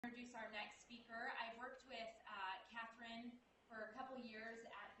Introduce our next speaker. I've worked with Catherine for a couple years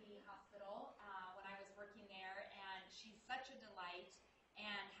at the hospital when I was working there, and she's such a delight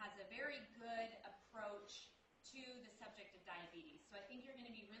and has a very good approach to the subject of diabetes. So I think you're going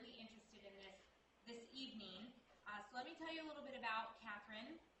to be really interested in this evening. So let me tell you a little bit about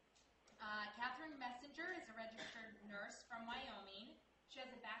Catherine. Catherine Messenger is a registered nurse from Wyoming. She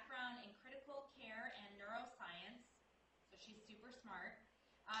has a background in critical care and neuroscience, so she's super smart.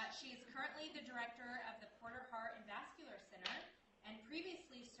 She is currently the director of the Porter Heart and Vascular Center and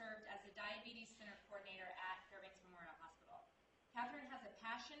previously served as a diabetes center coordinator at Fairbanks Memorial Hospital. Catherine has a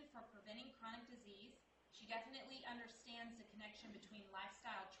passion for preventing chronic disease. She definitely understands the connection between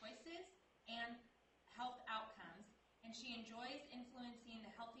lifestyle choices and health outcomes, and she enjoys influencing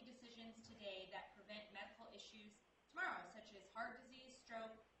the healthy decisions today that prevent medical issues tomorrow, such as heart disease,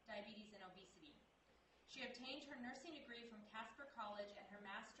 stroke, diabetes, and obesity. She obtained her nursing degree from Casper College and her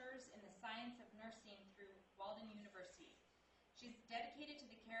master's in the science of nursing through Walden University. She's dedicated to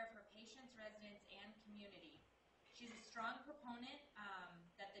the care of her patients, residents, and community. She's a strong proponent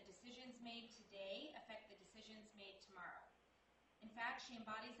that the decisions made today affect the decisions made tomorrow. In fact, she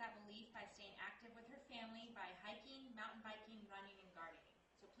embodies that belief by staying active with her family by hiking, mountain biking, running, and gardening.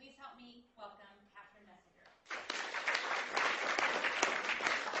 So please help me welcome Catherine Messenger.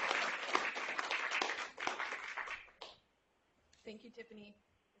 Thank you, Tiffany.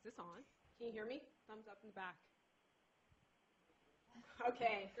 Is this on? Can you hear me? Thumbs up in the back.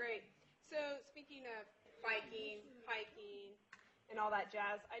 Okay, great. So speaking of biking, hiking, and all that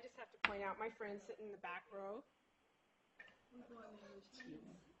jazz, I just have to point out my friend sitting in the back row.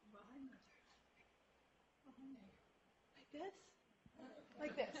 Like this?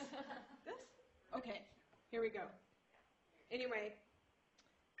 Like this? This? Okay, here we go. Anyway,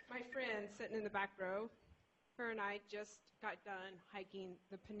 my friend sitting in the back row, her and I just got done hiking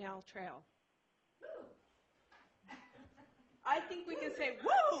the Pinnell Trail. Woo! I think we can say,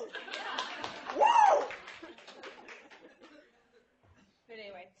 woo! Woo! But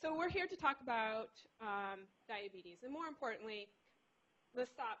anyway, so we're here to talk about diabetes. And more importantly,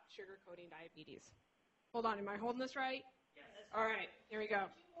 let's stop sugarcoating diabetes. Hold on, am I holding this right? Yes. All right, here we go.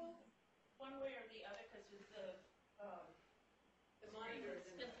 One way or the other, because the monitors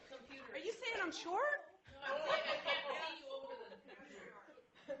and the computers. Are you saying I'm short? No, I'm saying I can't see you over the computer.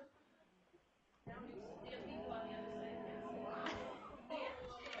 Now the people on the other side can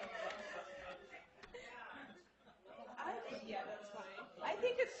see. Yeah, that's fine. I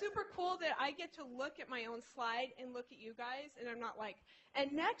think it's super cool that I get to look at my own slide and look at you guys, and I'm not like,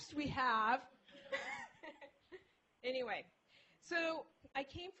 and next we have... Anyway, so I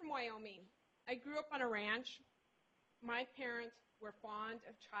came from Wyoming. I grew up on a ranch. My parents were fond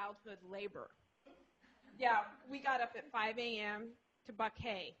of childhood labor. Yeah, we got up at 5 a.m. to buck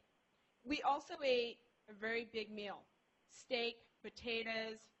hay. We also ate a very big meal: steak,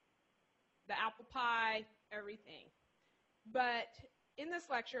 potatoes, the apple pie, everything. But in this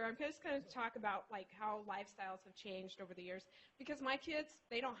lecture, I'm just going to talk about like how lifestyles have changed over the years, because my kids,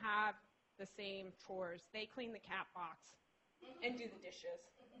 they don't have the same chores. They clean the cat box and do the dishes.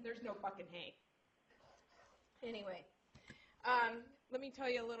 There's no bucking hay. Anyway, let me tell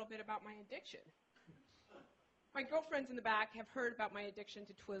you a little bit about my addiction. My girlfriends in the back have heard about my addiction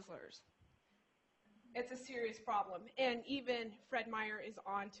to Twizzlers. It's a serious problem, and even Fred Meyer is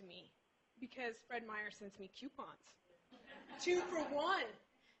on to me, because Fred Meyer sends me coupons. 2 for 1.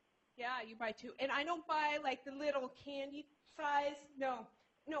 Yeah, you buy 2. And I don't buy like the little candy size. No,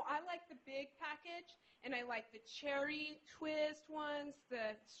 I like the big package, and I like the cherry twist ones,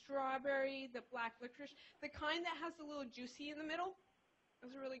 the strawberry, the black licorice, the kind that has the little juicy in the middle.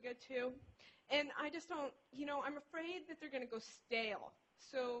 Those are really good too. And I just don't, I'm afraid that they're going to go stale.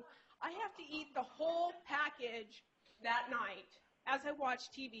 So I have to eat the whole package that night as I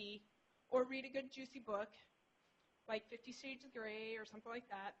watch TV or read a good juicy book, like 50 Shades of Grey or something like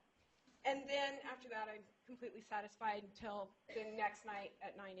that. And then after that, I'm completely satisfied until the next night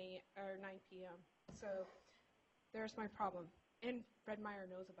at 9 p.m. So there's my problem. And Fred Meyer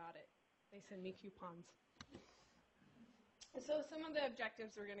knows about it. They send me coupons. So some of the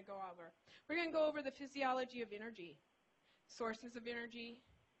objectives we're going to go over. We're going to go over the physiology of energy, sources of energy,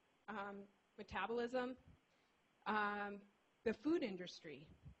 metabolism, the food industry,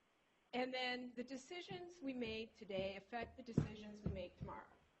 and then the decisions we made today affect the decisions we make tomorrow.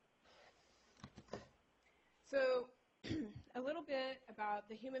 So a little bit about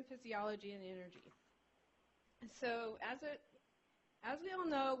the human physiology and energy. So as we all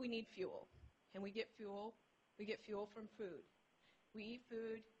know, we need fuel, and we get fuel from food. We eat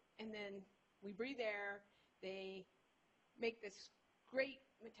food, and then we breathe air. They make this great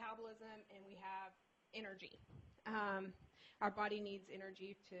metabolism, and we have energy. Our body needs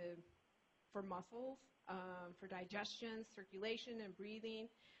energy for muscles, for digestion, circulation, and breathing.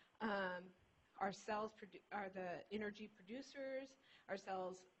 Our cells are the energy producers. Our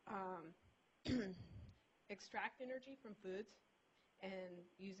cells extract energy from foods and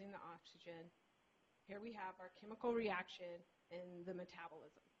using the oxygen. Here we have our chemical reaction and the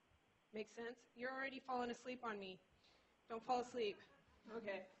metabolism. Make sense? You're already falling asleep on me. Don't fall asleep.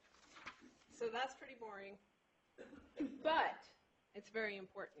 Okay. So that's pretty boring. But it's very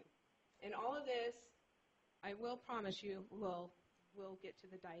important. And all of this, I will promise you, we'll get to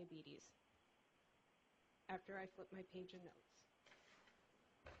the diabetes after I flip my page of notes.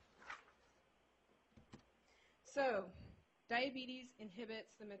 So, diabetes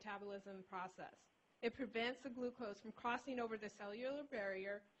inhibits the metabolism process. It prevents the glucose from crossing over the cellular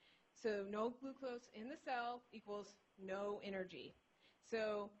barrier, so no glucose in the cell equals no energy.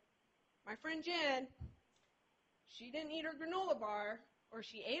 So, my friend Jen, she didn't eat her granola bar, or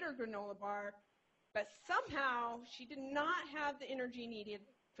she ate her granola bar, but somehow she did not have the energy needed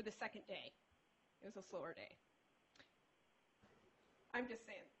for the second day. It was a slower day. I'm just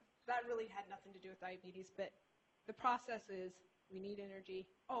saying, that really had nothing to do with diabetes, but the process is we need energy.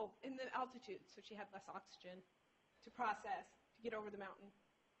 Oh, and the altitude, so she had less oxygen to process, to get over the mountain,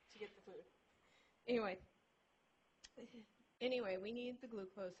 to get the food. Anyway, we need the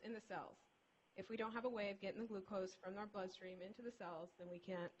glucose in the cells. If we don't have a way of getting the glucose from our bloodstream into the cells, then we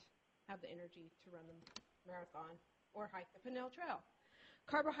can't have the energy to run the marathon or hike the Pinnell Trail.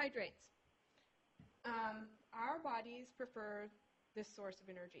 Carbohydrates. Our bodies prefer this source of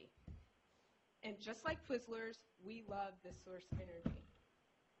energy. And just like Twizzlers, we love this source of energy.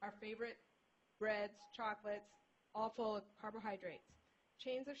 Our favorite breads, chocolates, all full of carbohydrates.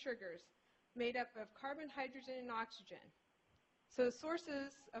 Chains of sugars made up of carbon, hydrogen, and oxygen. So the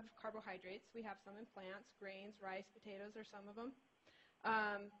sources of carbohydrates, we have some in plants, grains, rice, potatoes are some of them.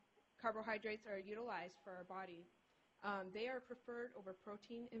 Carbohydrates are utilized for our body. They are preferred over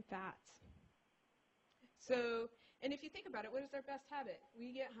protein and fats. So, and if you think about it, what is our best habit?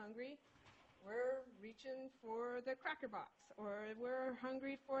 We get hungry, we're reaching for the cracker box, or we're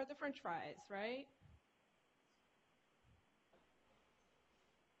hungry for the French fries, right?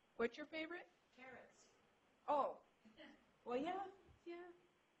 What's your favorite? Carrots. Oh, well, yeah.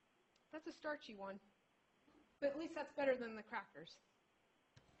 That's a starchy one. But at least that's better than the crackers.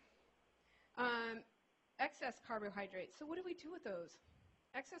 Excess carbohydrates. So what do we do with those?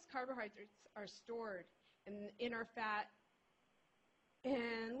 Excess carbohydrates are stored in our fat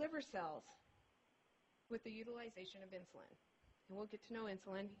and liver cells with the utilization of insulin. And we'll get to know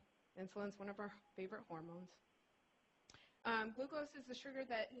insulin. Insulin's one of our favorite hormones. Glucose is the sugar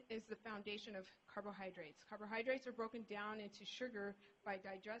that is the foundation of carbohydrates. Carbohydrates are broken down into sugar by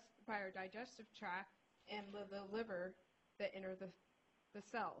our digestive tract and the liver that enter the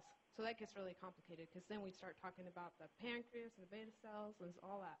cells. So that gets really complicated because then we start talking about the pancreas and the beta cells and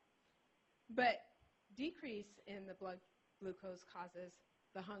all that. But decrease in the blood glucose causes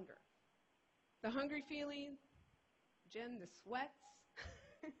the hunger. The hungry feeling, Jen, the sweats,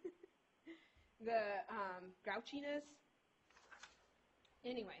 the grouchiness.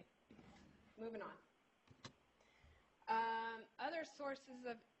 Anyway, moving on. Other sources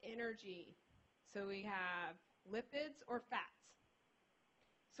of energy. So we have lipids or fats.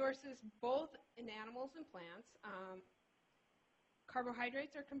 Sources both in animals and plants.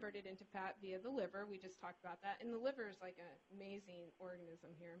 Carbohydrates are converted into fat via the liver. We just talked about that. And the liver is like an amazing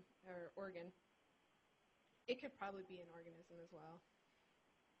organism here, or organ. It could probably be an organism as well.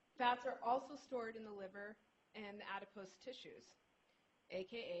 Fats are also stored in the liver and the adipose tissues,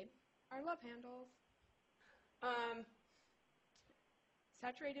 aka our love handles.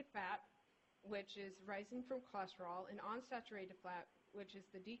 Saturated fat, which is rising from cholesterol, and unsaturated fat, which is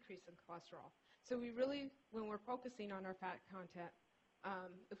the decrease in cholesterol. So we really, when we're focusing on our fat content,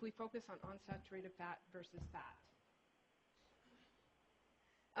 if we focus on unsaturated fat versus fat.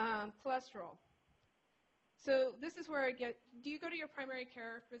 Cholesterol. So this is where I get, do you go to your primary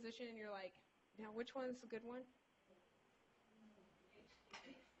care physician and you're like, now which one's the good one?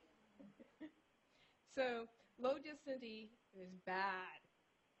 So low density is bad.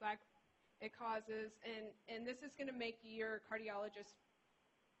 Like it causes, and this is going to make your cardiologist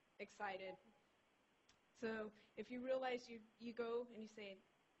excited. So if you realize you go and you say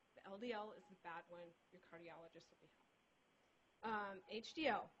the LDL is the bad one, your cardiologist will be happy.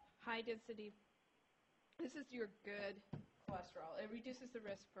 HDL, high density. This is your good cholesterol. It reduces the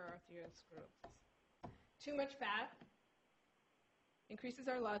risk for arteriosclerosis. Too much fat increases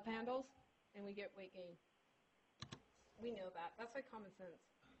our love handles, and we get weight gain. We know that. That's like common sense.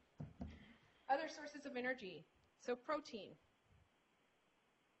 Other sources of energy. So protein.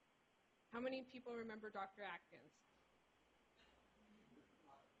 How many people remember Dr. Atkins?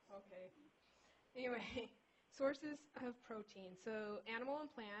 Okay. Anyway, sources of protein. So animal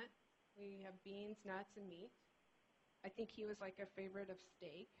and plant, we have beans, nuts, and meat. I think he was like a favorite of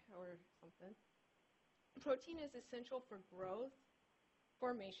steak or something. Protein is essential for growth,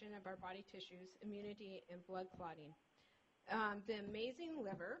 formation of our body tissues, immunity, and blood clotting. The amazing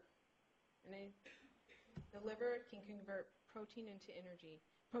liver, the liver can convert protein into energy.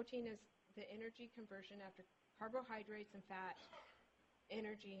 Protein is the energy conversion after carbohydrates and fat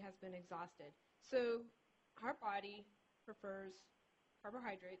energy has been exhausted. So our body prefers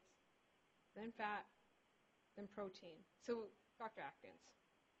carbohydrates, then fat, then protein. So Dr. Atkins,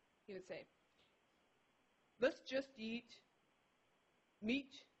 he would say, let's just eat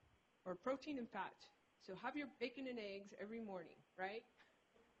meat or protein and fat. So have your bacon and eggs every morning, right?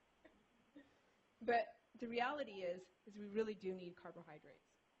 But the reality is we really do need carbohydrates.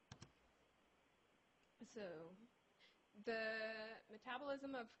 So the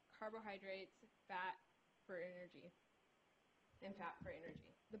metabolism of carbohydrates, fat for energy, and fat for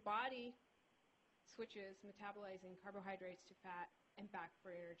energy. The body switches metabolizing carbohydrates to fat and back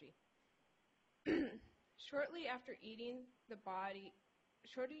for energy. Shortly after eating, the body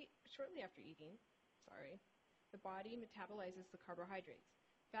metabolizes the carbohydrates.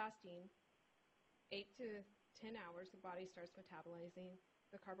 Fasting, 8 to 10 hours, the body starts metabolizing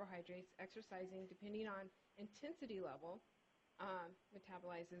the carbohydrates. Exercising, depending on intensity level,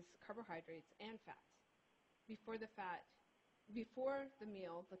 metabolizes carbohydrates and fats. Before the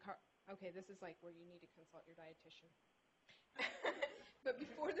meal, okay, this is like where you need to consult your dietitian. But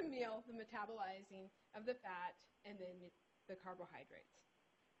before the meal, the metabolizing of the fat and then the carbohydrates.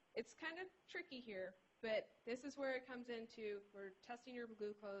 It's kind of tricky here, but this is where it comes into, we're testing your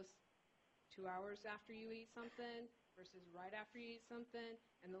glucose 2 hours after you eat something versus right after you eat something,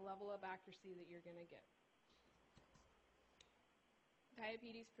 and the level of accuracy that you're going to get.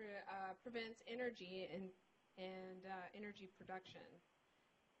 Diabetes prevents energy and energy production.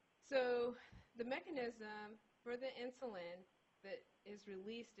 So the mechanism for the insulin that is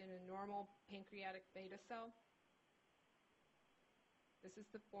released in a normal pancreatic beta cell, this is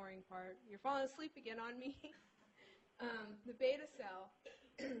the boring part. You're falling asleep again on me. The beta cell,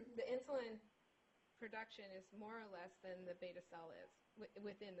 the insulin production is more or less than the beta cell is,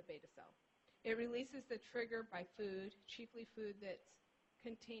 within the beta cell. It releases the trigger by food, chiefly food that's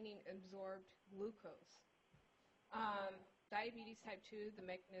containing absorbed glucose. Diabetes type 2, the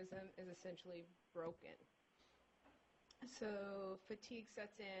mechanism is essentially broken. So fatigue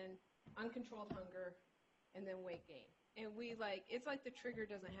sets in, uncontrolled hunger, and then weight gain. And it's like the trigger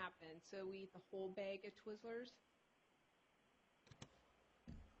doesn't happen, so we eat the whole bag of Twizzlers.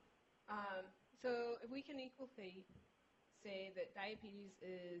 So if we can equally say that diabetes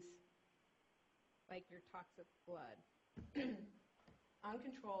is like your toxic blood.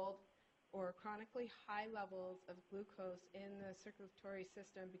 Uncontrolled or chronically high levels of glucose in the circulatory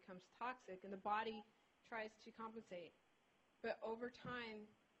system becomes toxic, and the body tries to compensate. But over time,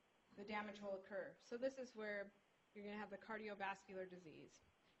 the damage will occur. So this is where you're going to have the cardiovascular disease.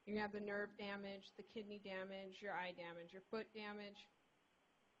 You're going to have the nerve damage, the kidney damage, your eye damage, your foot damage.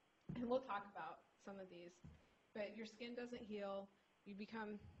 And we'll talk about some of these. But your skin doesn't heal. You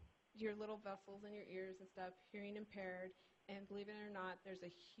become your little vessels in your ears and stuff, hearing impaired. And believe it or not, there's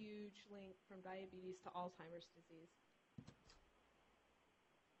a huge link from diabetes to Alzheimer's disease.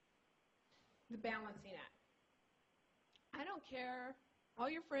 The balancing act. I don't care, all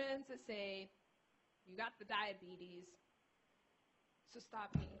your friends that say, you got the diabetes, so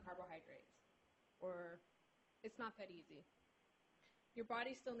stop eating carbohydrates. Or, it's not that easy. Your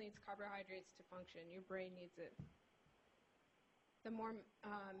body still needs carbohydrates to function. Your brain needs it. The more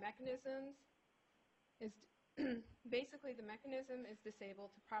mechanisms is, basically the mechanism is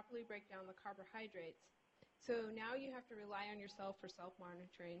disabled to properly break down the carbohydrates. So now you have to rely on yourself for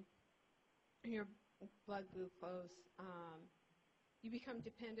self-monitoring your blood glucose. You become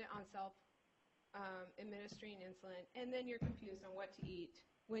dependent on self-administering insulin, and then you're confused on what to eat,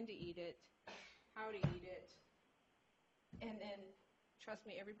 when to eat it, how to eat it. And then, trust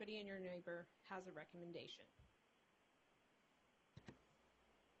me, everybody in your neighbor has a recommendation.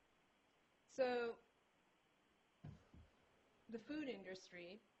 So, the food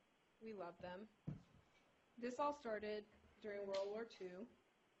industry, we love them. This all started during World War II.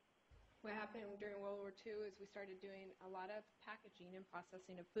 What happened during World War II is we started doing a lot of packaging and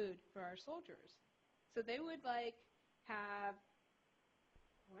processing of food for our soldiers. So they would have,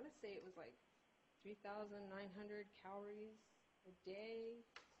 I want to say it was 3,900 calories a day,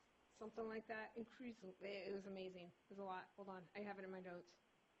 something like that. Increasingly, it was amazing. It was a lot. Hold on, I have it in my notes.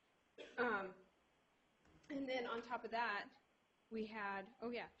 And then on top of that, we had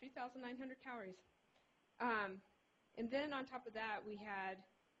 3,900 calories. And then on top of that, we had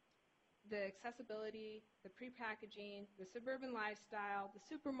the accessibility, the prepackaging, the suburban lifestyle, the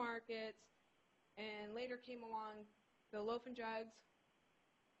supermarkets, and later came along the loaf and jugs.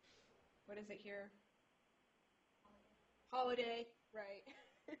 What is it here? Holiday, right.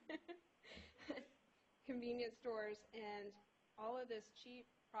 Convenience stores, and all of this cheap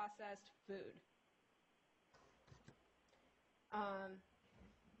processed food.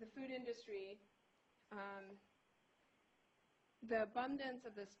 The food industry, the abundance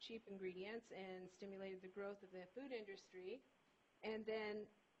of this cheap ingredients and stimulated the growth of the food industry, and then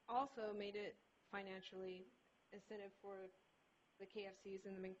also made it financially incentive for the KFCs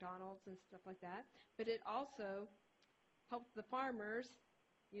and the McDonald's and stuff like that. But it also helped the farmers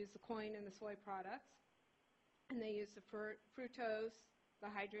use the corn and the soy products, and they used the fructose, the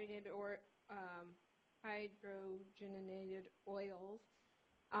hydrogenated oils,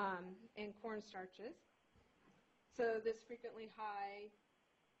 and cornstarches. So this frequently high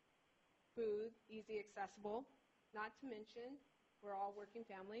food, easy accessible, not to mention we're all working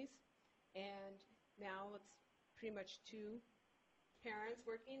families, and now it's pretty much two parents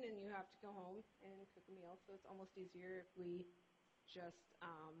working and you have to go home and cook a meal, so it's almost easier if we just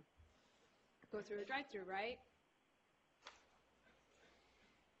go through a drive-through, right?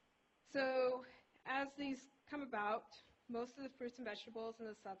 So as these come about, most of the fruits and vegetables in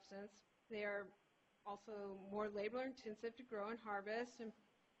the substance, they are also more labor intensive to grow and harvest and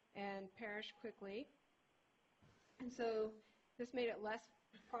perish quickly. And so this made it less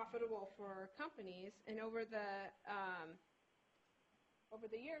profitable for companies, and over the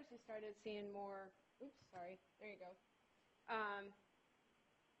years we started seeing more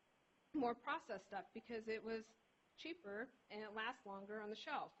more processed stuff because it was cheaper and it lasts longer on the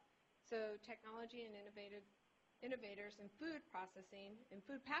shelf. So technology and innovators in food processing and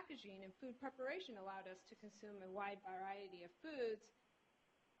food packaging and food preparation allowed us to consume a wide variety of foods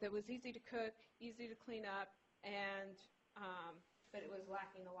that was easy to cook, easy to clean up, and but it was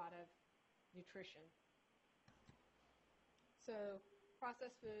lacking a lot of nutrition. So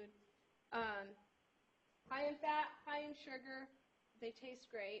processed food, high in fat, high in sugar, they taste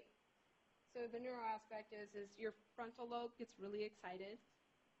great. So the neuro aspect is your frontal lobe gets really excited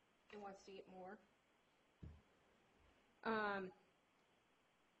and wants to eat more.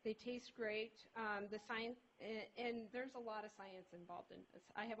 They taste great. The science, and there's a lot of science involved in this.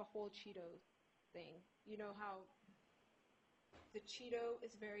 I have a whole Cheeto thing. You know how the Cheeto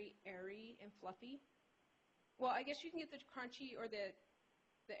is very airy and fluffy? Well, I guess you can get the crunchy or the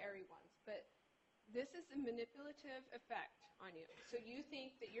airy ones, but this is a manipulative effect on you. So you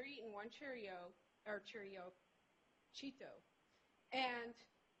think that you're eating one Cheeto, and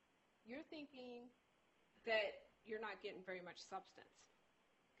you're thinking that you're not getting very much substance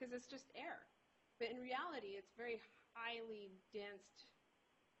because it's just air. But in reality, it's very highly dense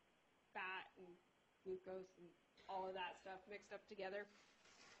fat and glucose and all of that stuff mixed up together.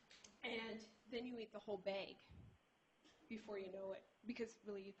 And then you eat the whole bag before you know it, because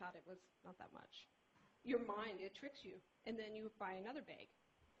really you thought it was not that much. Your mind, it tricks you, and then you buy another bag.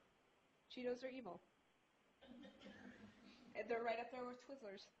 Cheetos are evil. They're right up there with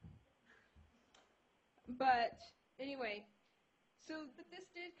Twizzlers. But anyway, but this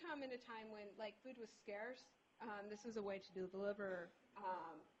did come in a time when food was scarce. This was a way to deliver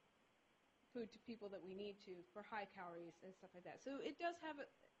food to people that we need to for high calories and stuff like that. So it does have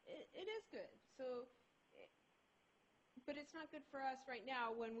it is good. So, but it's not good for us right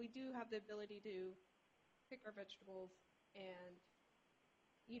now when we do have the ability to pick our vegetables and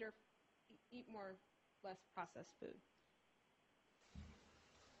eat less processed food.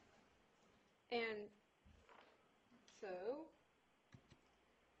 And so,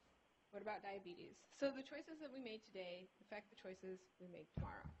 what about diabetes? So the choices that we made today affect the choices we make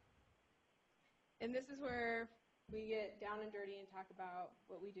tomorrow. And this is where we get down and dirty and talk about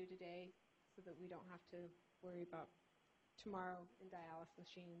what we do today so that we don't have to worry about tomorrow in dialysis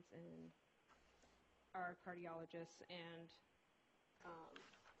machines and our cardiologists and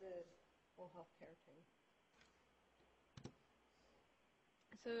the whole healthcare thing.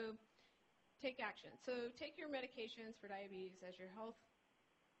 So take action. So take your medications for diabetes as your health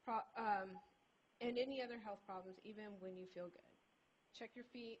and any other health problems, even when you feel good. Check your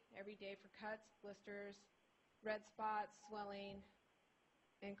feet every day for cuts, blisters, red spots, swelling,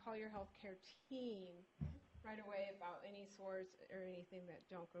 and call your healthcare team right away about any sores or anything that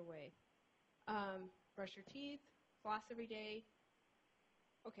don't go away. Brush your teeth, floss every day.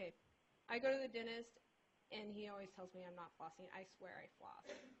 Okay, I go to the dentist, and he always tells me I'm not flossing. I swear I floss.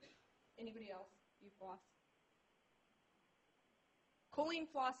 Anybody else? You floss? Colleen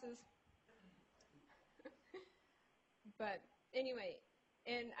flosses. But anyway,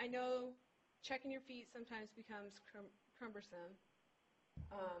 and I know checking your feet sometimes becomes cumbersome,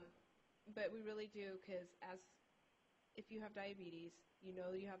 but we really do, because if you have diabetes, you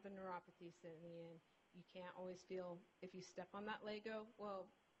know you have the neuropathy setting in. You can't always feel, if you step on that Lego, well,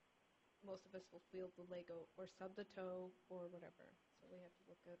 most of us will feel the Lego or stub the toe or whatever. So we have to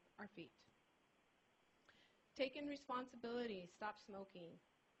look at our feet. Take in responsibility. Stop smoking.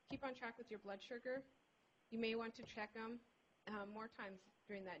 Keep on track with your blood sugar. You may want to check them more times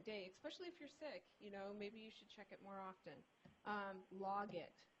during that day, especially if you're sick. You know, maybe you should check it more often. Log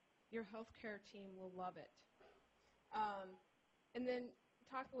it. Your healthcare team will love it. And then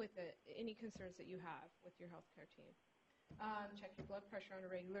talk with any concerns that you have with your healthcare team. Check your blood pressure on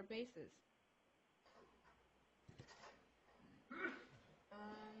a regular basis.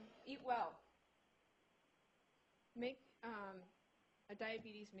 Eat well. Make a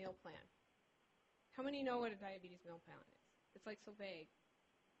diabetes meal plan. How many know what a diabetes meal plan is? It's like so vague.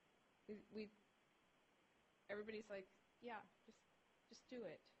 Everybody's like, yeah, just do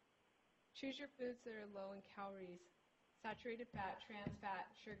it. Choose your foods that are low in calories, saturated fat, trans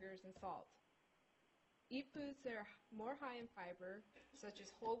fat, sugars, and salt. Eat foods that are more high in fiber, such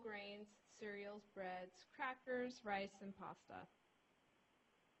as whole grains, cereals, breads, crackers, rice, and pasta.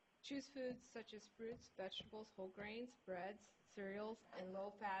 Choose foods such as fruits, vegetables, whole grains, breads, cereals, and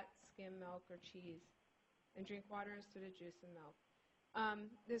low-fat skim milk or cheese. And drink water instead of juice and milk.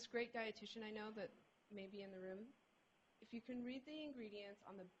 This great dietitian I know that may be in the room, if you can read the ingredients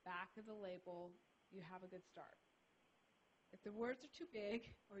on the back of the label, you have a good start. If the words are too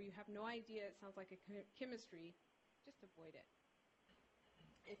big or you have no idea, it sounds like a chemistry, just avoid it.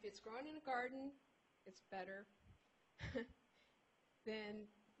 If it's grown in a garden, it's better than,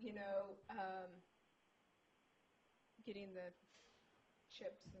 getting the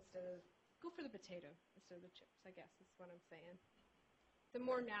chips go for the potato instead of the chips, I guess is what I'm saying. The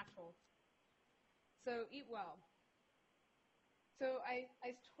more natural. So eat well. So I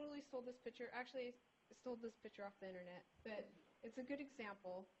totally stole this picture. Actually, I stole this picture off the internet, but it's a good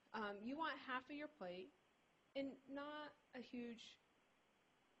example. You want half of your plate, and not a huge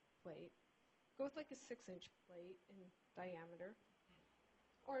plate. Go with like a 6-inch plate in diameter,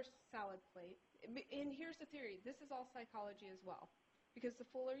 or salad plate. And here's the theory. This is all psychology as well, because the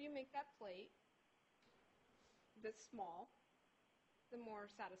fuller you make that plate, that's small, the more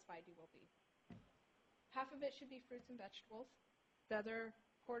satisfied you will be. Half of it should be fruits and vegetables. The other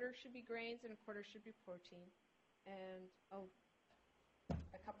quarter should be grains, and a quarter should be protein. And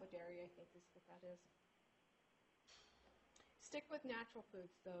a cup of dairy, I think is what that is. Stick with natural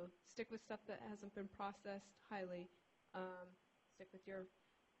foods, though. Stick with stuff that hasn't been processed highly. Stick with your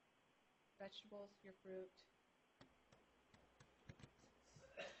vegetables, your fruit.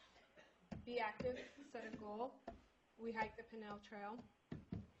 Be active. Set a goal. We hike the Pinnell Trail.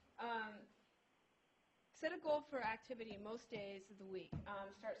 Set a goal for activity most days of the week.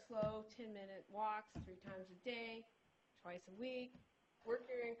 Start slow, 10-minute walks 3 times a day, twice a week.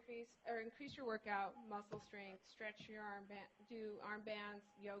 Increase your workout, muscle strength, stretch your do armbands,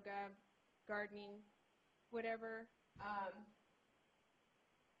 yoga, gardening, whatever.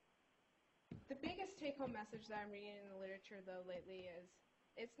 The biggest take-home message that I'm reading in the literature, though, lately is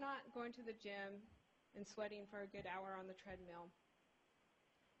it's not going to the gym and sweating for a good hour on the treadmill.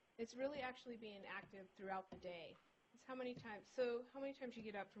 It's really actually being active throughout the day. It's how many times you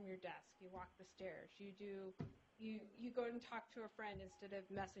get up from your desk, you walk the stairs, you go and talk to a friend instead of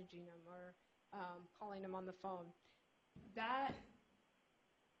messaging them or calling them on the phone.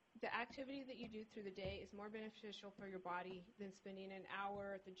 The activity that you do through the day is more beneficial for your body than spending an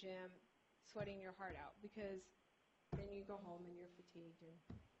hour at the gym sweating your heart out, because then you go home and you're fatigued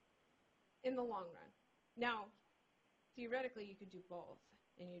in the long run. Now, theoretically, you could do both,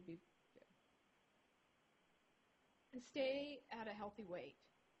 and you'd be good. And stay at a healthy weight,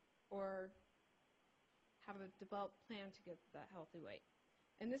 or have a developed plan to get that healthy weight.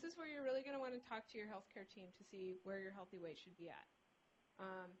 And this is where you're really going to want to talk to your healthcare team to see where your healthy weight should be at.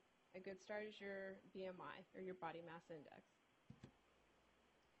 A good start is your BMI, or your body mass index.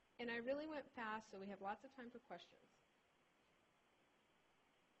 And I really went fast, so we have lots of time for questions.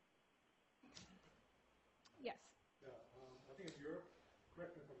 Yes? Yeah, I think it's Europe.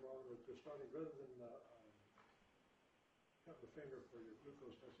 Correct me if I'm wrong, but they're starting, rather than have the finger for your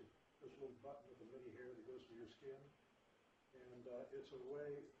glucose testing, there's a little button with a mini hair that goes to your skin. And it's a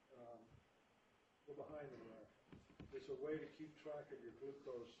way, we're behind them there. It's a way to keep track of your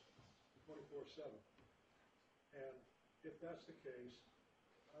glucose 24/7. And if that's the case,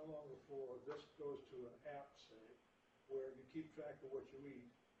 how long before this goes to an app, say, where you keep track of what you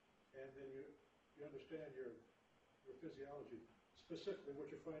eat, and then you understand your physiology, specifically what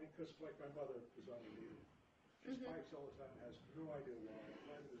you're finding, because like my mother is on the needle. She spikes all the time, has no idea why.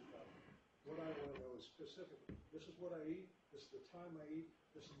 Finding this out. What I want to know is specifically, this is what I eat, this is the time I eat,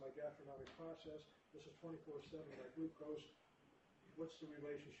 this is my gastronomic process, this is 24/7, my glucose. What's the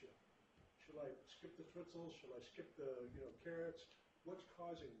relationship? Should I skip the pretzels? Should I skip the carrots? What's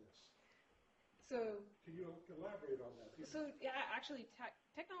causing this? So, Can you elaborate on that? yeah, actually,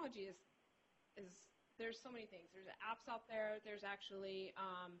 technology is there's so many things. There's apps out there. There's actually,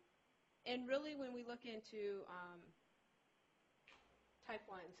 and really when we look into type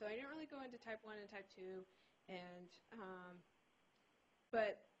 1, so I didn't really go into type 1 and type 2, and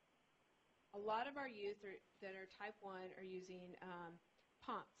but a lot of our youth that are type 1 are using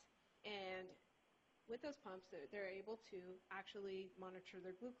pumps, and with those pumps, they're able to actually monitor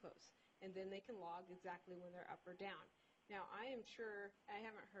their glucose, and then they can log exactly when they're up or down. Now, I am sure, I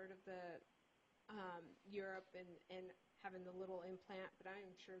haven't heard of the Europe and having the little implant, but I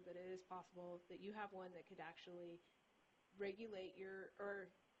am sure that it is possible that you have one that could actually regulate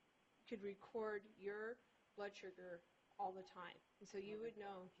or could record your blood sugar all the time. And so you would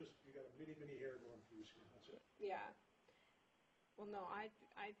know. Just, you got a mini hair going through your skin, that's it. Yeah. Well, no, I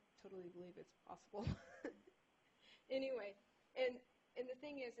totally believe it's possible. Anyway, and the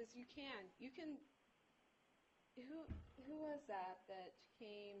thing is you can, who was that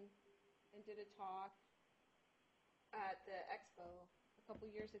came and did a talk at the expo a couple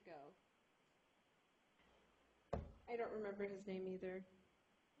years ago? I don't remember his name either.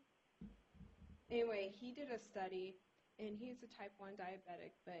 Anyway, he did a study, and he's a type 1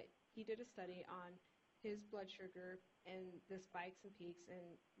 diabetic, but he did a study on his blood sugar and the spikes and peaks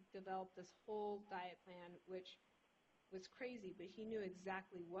and developed this whole diet plan, which was crazy, but he knew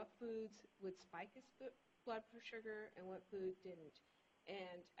exactly what foods would spike his blood sugar and what food didn't.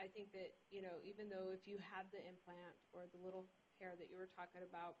 And I think that, even though if you have the implant or the little hair that you were talking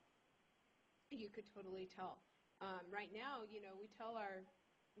about, you could totally tell. Right now, we tell our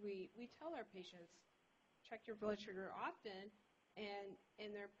patients, check your blood sugar often, and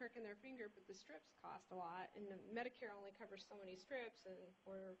they're pricking their finger, but the strips cost a lot, and the Medicare only covers so many strips,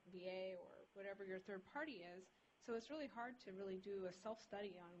 or VA or whatever your third party is. So it's really hard to really do a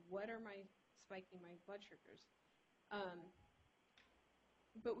self-study on what are spiking my blood sugars.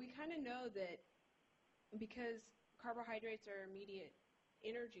 But we kind of know that because carbohydrates are immediate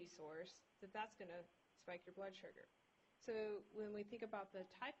energy source, that's going to spike your blood sugar. So when we think about the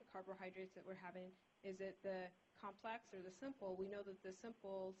type of carbohydrates that we're having, is it the complex or the simple? We know that the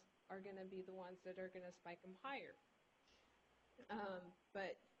simples are going to be the ones that are going to spike them higher.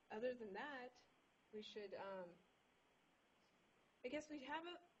 But other than that, we should, I guess we have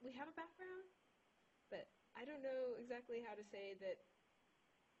a background, but I don't know exactly how to say that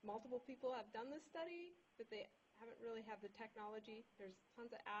multiple people have done this study, but they haven't really had the technology. There's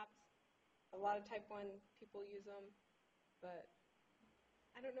tons of apps. A lot of type 1 people use them, but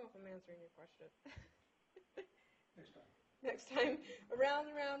I don't know if I'm answering your question. Next time. Next time,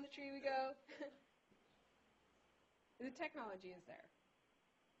 around and around the tree we go. The technology is there.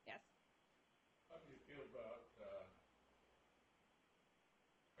 Yes? How do you feel about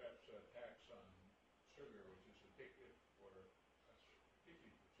perhaps a tax on sugar, which is addictive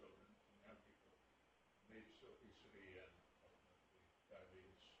particularly for children and young people, leads to obesity and ultimately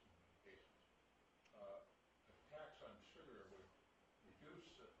diabetes in many cases? A tax on sugar would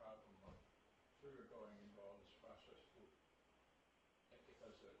reduce the problem of sugar going into all this processed food,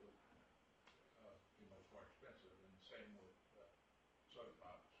 because it would be much more expensive, and the same with soda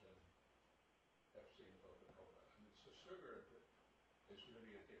pops and Pepsi and Coca-Cola. And it's the sugar that is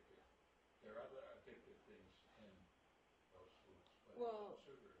really addictive. There are other addictive things in those foods, but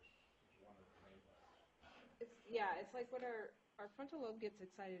sugar is one of the main ones. It's like what our frontal lobe gets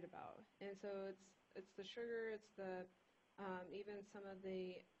excited about, and so it's the sugar, it's the even some of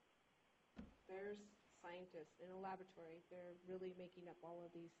there's scientists in a laboratory. They're really making up all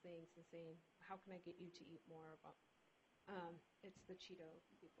of these things and saying, how can I get you to eat more of them? It's the Cheeto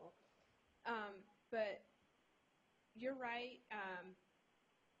people. But you're right.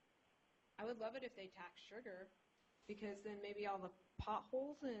 I would love it if they tax sugar, because then maybe all the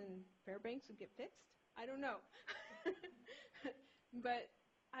potholes in Fairbanks would get fixed. I don't know. But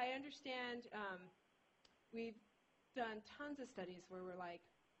I understand we've done tons of studies where we're like,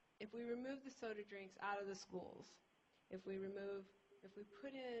 if we remove the soda drinks out of the schools, if we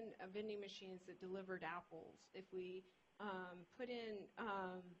put in vending machines that delivered apples, if we put in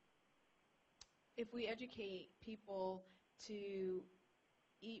if we educate people to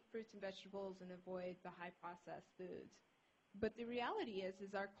eat fruits and vegetables and avoid the high processed foods. But the reality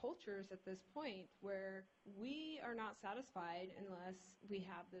is our culture is at this point where we are not satisfied unless we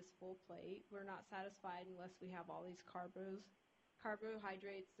have this full plate. We're not satisfied unless we have all these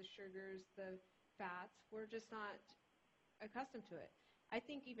carbohydrates, the sugars, the fats. We're just not accustomed to it. I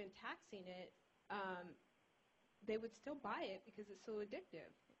think even taxing it, they would still buy it because it's so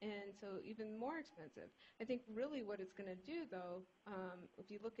addictive and so even more expensive. I think really what it's going to do, though, if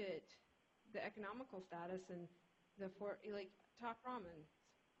you look at the economical status and like top ramen,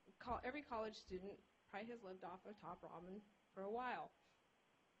 every college student probably has lived off of top ramen for a while,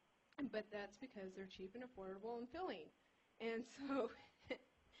 but that's because they're cheap and affordable and filling. And so,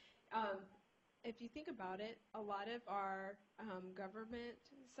 if you think about it, a lot of our government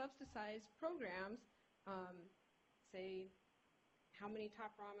subsidized programs say, how many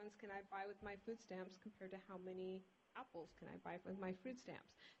top ramens can I buy with my food stamps compared to how many apples can I buy with my food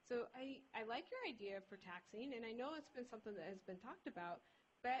stamps? So I like your idea for taxing, and I know it's been something that has been talked about,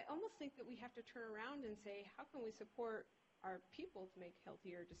 but I almost think that we have to turn around and say, how can we support our people to make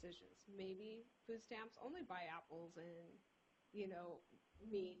healthier decisions? Maybe food stamps only buy apples and,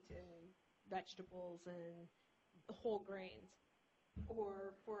 meat and vegetables and whole grains.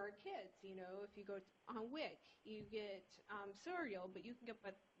 Or for our kids, if you go on WIC, you get cereal, but you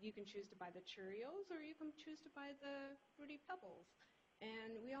can choose to buy the Cheerios or you can choose to buy the Fruity Pebbles.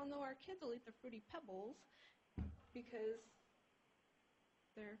 And we all know our kids will eat the Fruity Pebbles because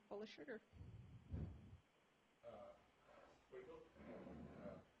they're full of sugar. We look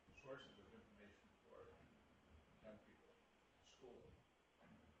at sources of information for young people in school.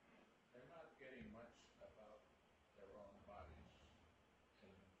 They're not getting much about their own bodies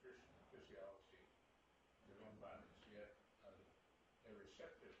and nutrition and physiology of their own bodies, yet they're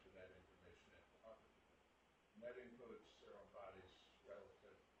receptive to that information and offer to them. And that includes their own bodies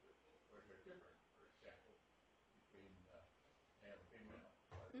relative to where they're different, for example, between male and female.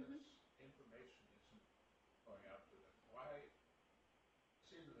 But this information isn't going out to them. Why? It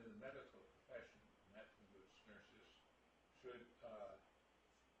seems that in the medical profession, and that includes nurses, should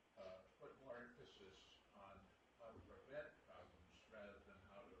put more emphasis on how to prevent problems rather than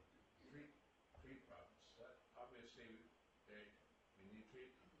how to treat problems. Obviously, we need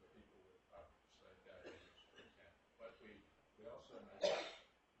treatment for people with problems like diabetes, for example. But we also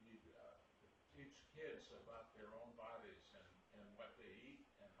need to teach kids about their own bodies and what they eat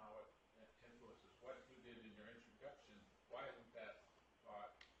and how it influences. What you did in your introduction, why isn't that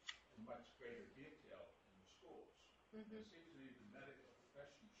taught in much greater detail in the schools? It seems to me the medical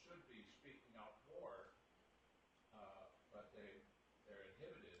profession should be speaking out more, but they're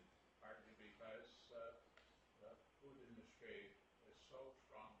inhibited partly because the food industry is so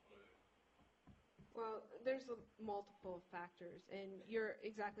strong politically. Well, there's multiple factors, and you're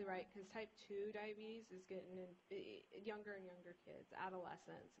exactly right, because type 2 diabetes is getting in younger and younger kids,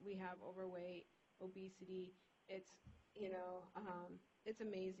 adolescents. We have overweight, obesity. It's, it's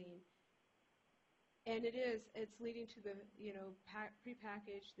amazing. And it's leading to the,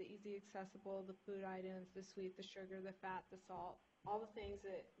 prepackaged, the easy accessible, the food items, the sweet, the sugar, the fat, the salt, all the things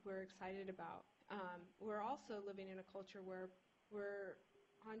that we're excited about. We're also living in a culture where we're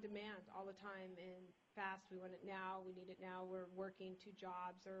on demand all the time and fast. We want it now. We need it now. We're working 2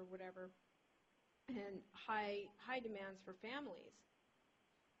 jobs or whatever, and high demands for families.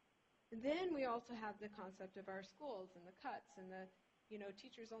 And then we also have the concept of our schools and the cuts and the,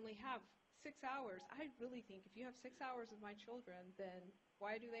 teachers only have 6 hours. I really think if you have 6 hours with my children, then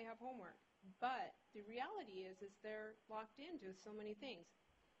why do they have homework? But the reality is they're locked into so many things.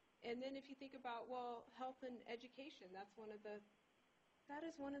 And then if you think about, health and education, that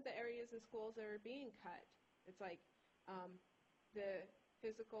is one of the areas in schools that are being cut. It's like the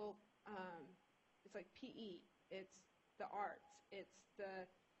physical, it's like PE, it's the arts, it's the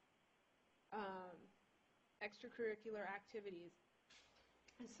extracurricular activities.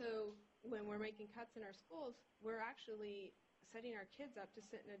 And so when we're making cuts in our schools, we're actually setting our kids up to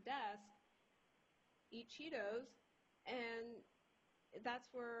sit in a desk, eat Cheetos, and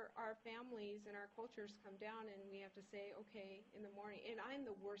that's where our families and our cultures come down, and we have to say, okay, in the morning. And I'm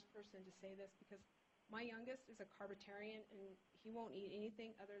the worst person to say this because my youngest is a carbitarian, and he won't eat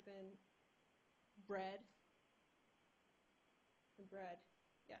anything other than bread.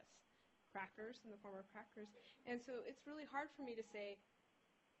 Yes. Crackers, in the form of crackers. And so it's really hard for me to say,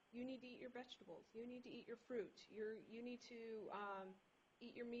 you need to eat your vegetables. You need to eat your fruit. You need to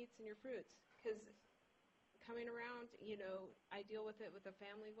eat your meats and your fruits. Because coming around, I deal with it with the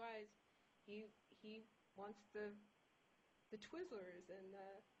family-wise. He wants the Twizzlers, and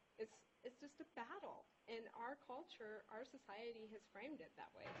it's just just a battle. And our culture, our society has framed it that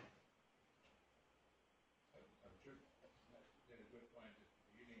way. I'm sure that did a good point at the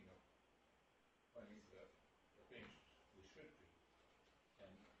beginning of pointing the things we should do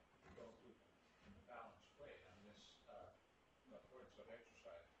and don't do them in a balanced way. On this importance of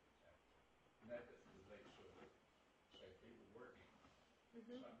exercise, for example, and that relates to, say, people working.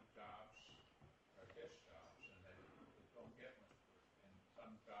 Mm-hmm. Some jobs are desk jobs and they don't get much work, and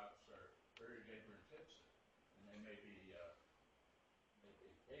some jobs are very labor intensive, and they may be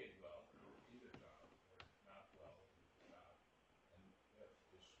paid well for either job or not well in either job, and have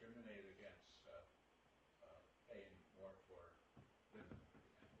discriminate against paying more for women, for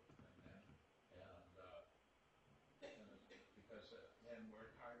example, than men, and because men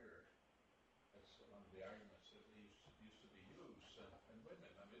work harder. That's one of the arguments that used to be used, and women.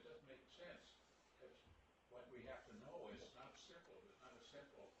 I mean, it doesn't make sense. Because what we have to know is not simple. It's not a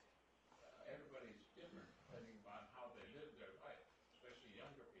simple. Everybody's different depending on how they live their life, especially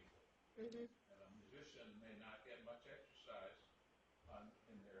younger people. Mm-hmm. And a musician may not get much exercise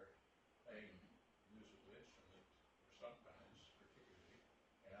in their playing musical instrument, or sometimes particularly,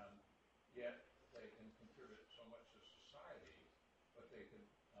 and yet they can contribute so much to society, but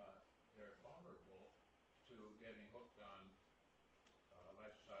they're vulnerable to getting hooked on a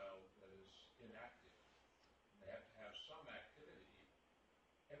lifestyle that is inactive. And they have to have some activity,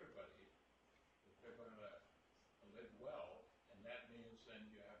 everybody, if they're going to live well, and that means then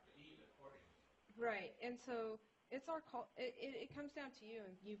you have to eat accordingly. Right, and so it's our it comes down to you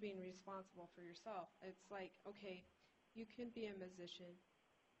and you being responsible for yourself. It's like, okay, you can be a musician,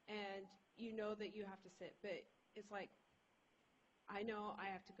 and you know that you have to sit, but it's like, I know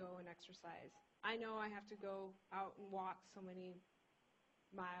I have to go and exercise. I know I have to go out and walk so many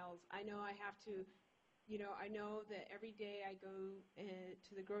miles. I know I have to, I know that every day I go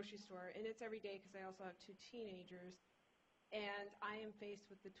to the grocery store, and it's every day because I also have 2 teenagers, and I am faced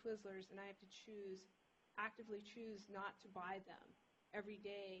with the Twizzlers, and I have to actively choose not to buy them every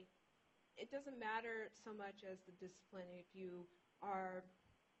day. It doesn't matter so much as the discipline if you are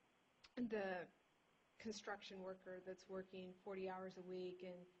the construction worker that's working 40 hours a week,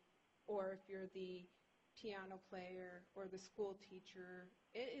 or if you're the piano player or the school teacher.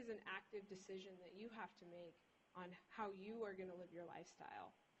 It is an active decision that you have to make on how you are going to live your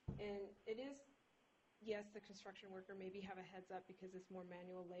lifestyle. And it is, yes, the construction worker maybe have a heads up because it's more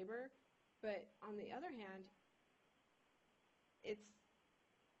manual labor, but on the other hand,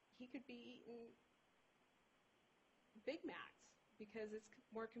 he could be eating Big Macs because it's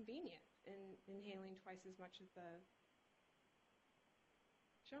more convenient and inhaling twice as much of the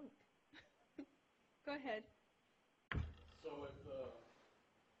junk. Go ahead. So if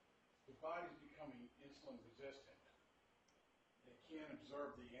the body's becoming insulin resistant, it can't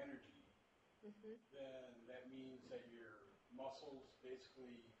absorb the energy, Mm-hmm. then that means that your muscles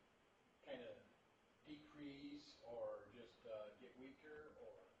basically kind of decrease or just get weaker,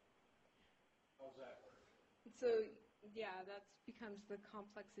 or how's that work? So, yeah, that becomes the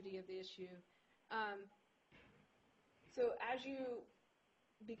complexity of the issue. So as you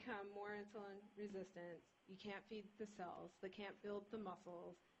become more insulin resistant, you can't feed the cells, they can't build the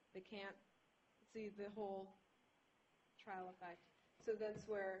muscles, they can't see the whole trial effect. So that's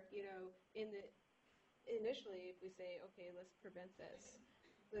where, initially if we say, okay, let's prevent this,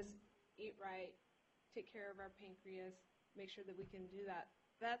 let's eat right, take care of our pancreas, make sure that we can do that,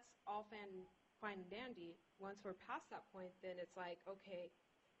 that's all fine and dandy. Once we're past that point, then it's like, okay,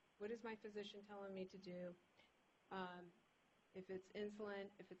 what is my physician telling me to do? If it's insulin,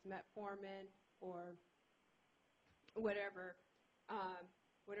 if it's metformin, or whatever,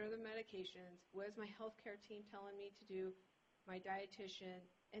 what are the medications? What is my healthcare team telling me to do? My dietitian,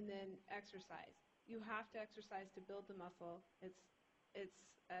 and then exercise. You have to exercise to build the muscle. It's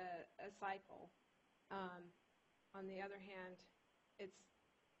a cycle. On the other hand, it's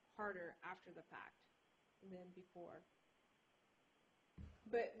harder after the fact than before.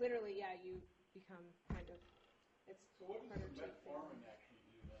 But literally, yeah, you become kind of, it's So what does harder the to metformin actually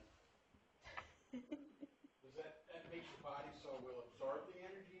do then? Does that makes your body so it will absorb the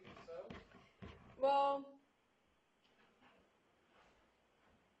energy in the cells? Well,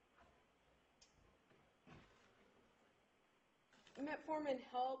 metformin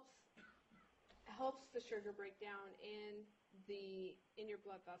helps the sugar breakdown in your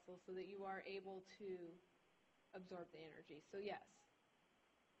blood vessels so that you are able to absorb the energy. So yes,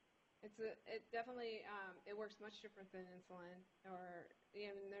 it definitely it works much different than insulin, or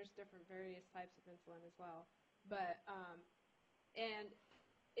there's different various types of insulin as well. But and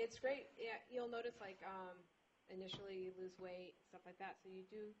it's great. Yeah, you'll notice initially you lose weight, stuff like that, so you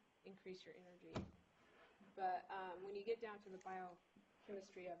do increase your energy. But when you get down to the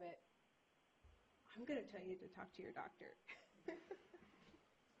biochemistry of it, I'm going to tell you to talk to your doctor.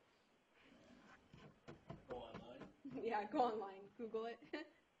 Go online. Yeah, go online, Google it.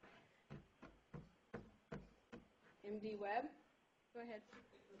 MD Web. Go ahead.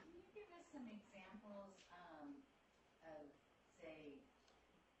 Can you give us some examples of, say,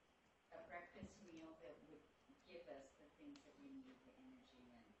 a breakfast meal that would give us the things that we need, the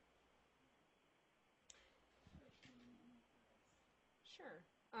energy and protein and carbs? Sure.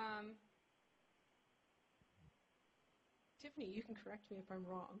 Tiffany, you can correct me if I'm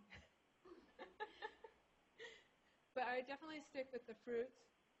wrong. But I would definitely stick with the fruits,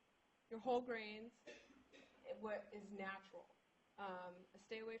 your whole grains, what is natural.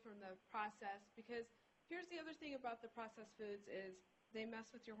 Stay away from the processed, because here's the other thing about the processed foods is they mess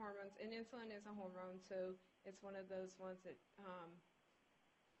with your hormones, and insulin is a hormone, so it's one of those ones that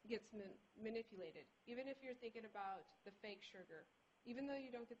gets manipulated. Even if you're thinking about the fake sugar, even though you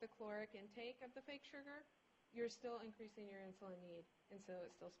don't get the caloric intake of the fake sugar, you're still increasing your insulin need, and so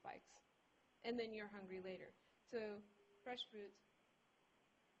it still spikes. And then you're hungry later. So fresh fruits,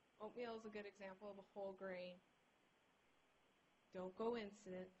 oatmeal is a good example of a whole grain. Don't go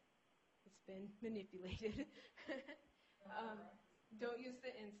instant. It's been manipulated. Don't use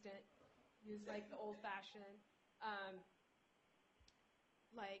the instant. Use like the old-fashioned.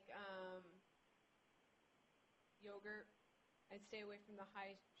 Yogurt. I'd stay away from the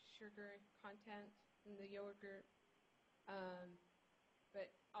high sugar content in the yogurt.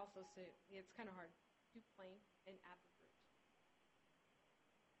 But also, it's kind of hard. Do plain and add the fruit.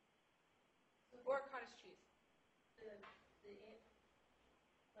 Or cottage cheese.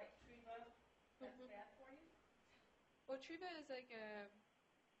 Like Treva, that's bad for you? Well, Treva is like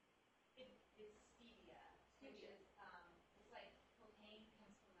It's stevia, which is it's like cocaine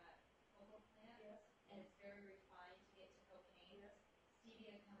comes from a cocoa plant, Yes. and it's very refined to get to cocaine. Yes.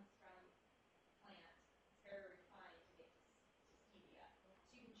 Stevia comes from a plant. It's very refined to get to stevia. So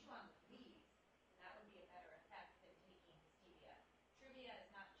you can chew on the leaves, and that would be a better effect than taking stevia. Truvia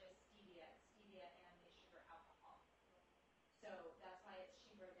is not just stevia; it's stevia and a sugar alcohol. So that's why it's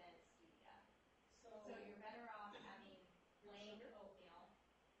cheaper than stevia. So you're better off having plain oatmeal,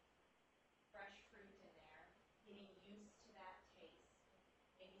 fresh fruit in there, getting used to that taste,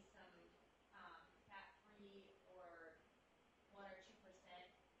 maybe some fat-free or 1 or 2%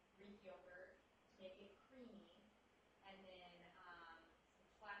 Greek yogurt to make it creamy, and then some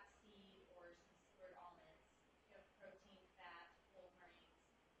flaxseed or some silvered almonds. You have protein, fat, whole grains,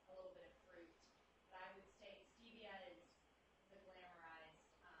 a little bit of fruit. But I would say stevia is the glamorized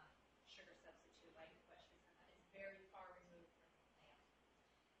sugar substitute, like what she was talking about. It's very far removed from the plant.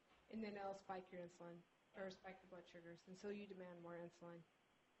 and then it'll spike your insulin or spike the blood sugars, and so you demand more insulin.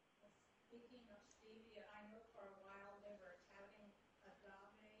 Speaking of stevia, I know for a while they were touting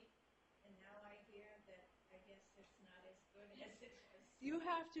agave, and now I hear that I guess it's not as good as it was. You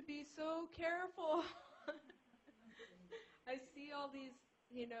have to be so careful. I see all these,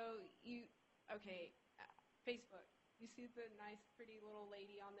 Facebook. You see the nice, pretty little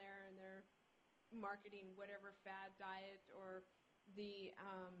lady on there, and they're marketing whatever fad diet or the,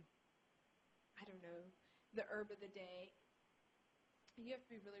 I don't know, the herb of the day. You have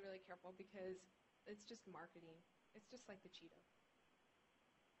to be really, really careful because it's just marketing. It's just like the Cheeto.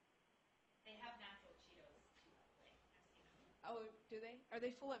 They have natural Cheetos too, by the way. I've seen them. Oh, do they? Are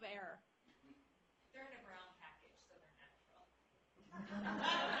they full of air? They're in a brown package, so they're natural.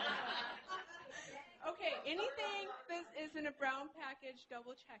 Okay, anything that is in a brown package,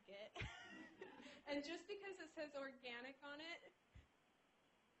 double check it. And just because it says organic on it,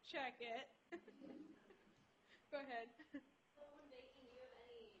 check it. Go ahead. So when baking, do you have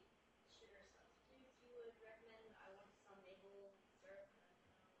any sugar substitutes you would recommend? I want some maple syrup.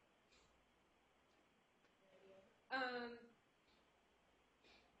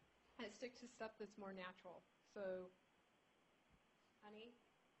 I stick to stuff that's more natural. So, honey,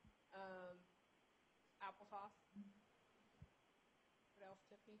 applesauce. What else,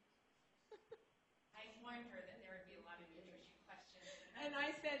 Tiffany? I warned her that there would be a lot of nutrition questions. And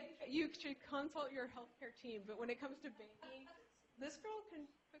I said you should consult your healthcare team, but when it comes to baking, this girl can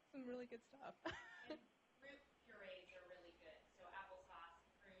cook some really good stuff. And fruit purees are really good. So applesauce,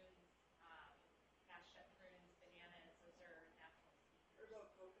 prunes, mashed up prunes, bananas, those are natural Or sweeteners.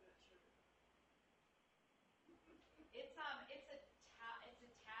 about coconut sugar? It's a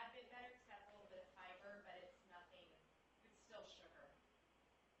tad bit better because it has a little bit of fiber, but it's nothing. It's still sugar,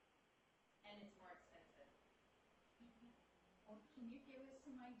 and it's more expensive. Well, can you give us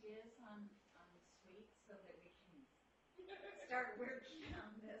some ideas on sweets so that we can start working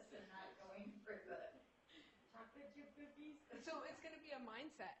on this and not going for the chocolate chip cookies. So it's going to be a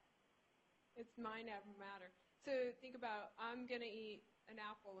mindset. It's mind over matter. So think about, I'm going to eat an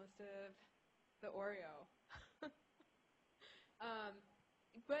apple instead of the Oreo.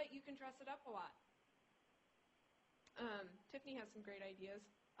 But you can dress it up a lot. Tiffany has some great ideas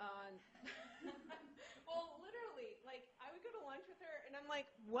on, well, literally, like, I would go to lunch with her, and I'm like,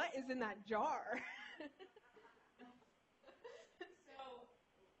 what is in that jar? So,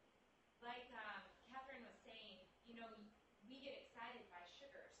 like Catherine was saying, you know, we get excited by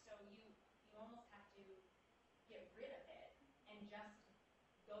sugar, so you almost have to get rid of it and just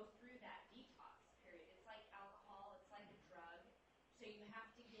go through that detox period. It's like alcohol, it's like a drug, so you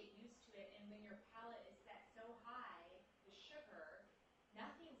have to get used to it, and when your palate is set so high with sugar,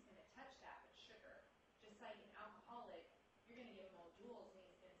 nothing's going to touch that but sugar. Just like an alcoholic, you're going to give him old jewels, and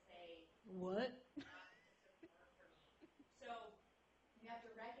he's going to say, What? this doesn't work for me. So you have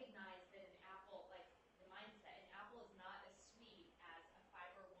to recognize that an apple, like the mindset, an apple is not as sweet as a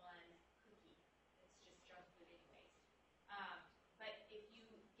fiber one cookie. It's just junk food anyways. But if you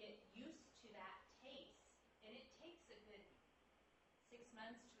get used to that taste, and it takes a good 6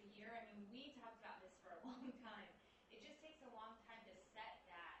 months to a year. I mean, we talked about this for a long time. It just takes a long time to set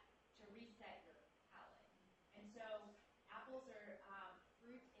that, to reset your palate. And so apples are,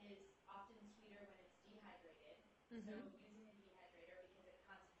 fruit is often sweeter when it's dehydrated. So using a dehydrator because it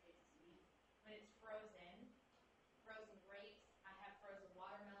concentrates the sweet. When it's frozen grapes, I have frozen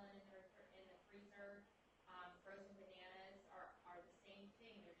watermelon in the freezer. Frozen bananas are the same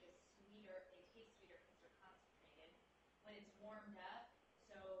thing. They're just sweeter. They taste sweeter because they're concentrated. When it's warmed up,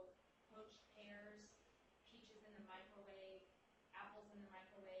 so poached pears, peaches in the microwave, apples in the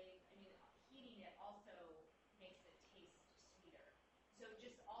microwave. I mean, heating it also makes it taste sweeter. So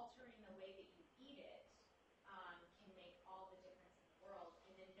just altering the way that you eat it can make all the difference in the world.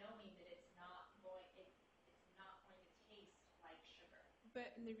 And then knowing that it's not going to taste like sugar.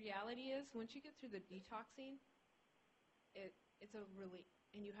 But the reality is, once you get through the detoxing, it's a really,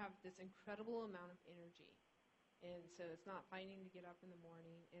 and you have this incredible amount of energy. And so it's not fighting to get up in the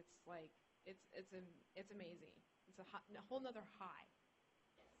morning. It's like, it's amazing. It's a whole nother high.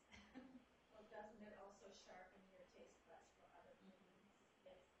 Yes. Well, doesn't it also sharpen your taste buds for other foods?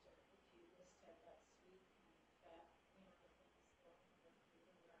 Yes. If you just have that sweet and fat, you know, the things going with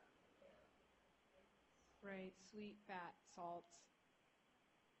moving around the hair. Right, sweet, fat, salts.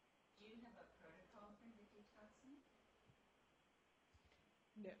 Do you have a protocol for the detoxing?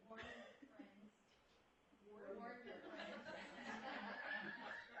 No. Warn your friends. Warn your friends.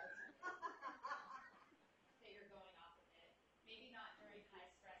 That you're going off of it. Maybe not during high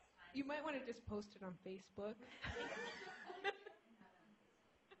stress times. You might want to just post it on Facebook.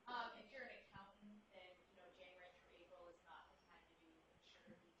 If you're an accountant, then January through April is not the time to do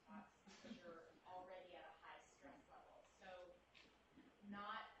sugar detox because you're already at a high stress level. So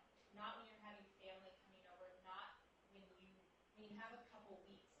not when you're having family coming over, not when you have a couple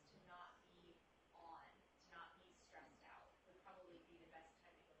weeks to not be on, to not be stressed out would probably be the best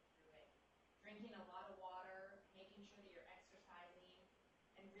time to go through it. Drinking a lot of water, making sure that you're exercising,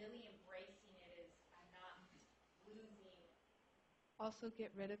 and really embracing it as I'm not losing. Also,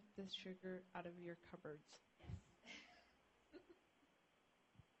 get rid of the sugar out of your cupboards. Yes.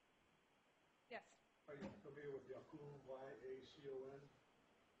 Yes. Are you familiar with Yacon, Y-A-C-O-N?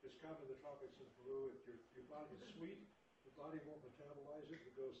 It's common in the tropics in Peru. Your body is sweet. Your body won't metabolize it.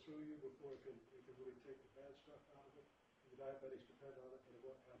 It goes through you before you can really take the bad stuff out of it. And the diabetics depend on it, but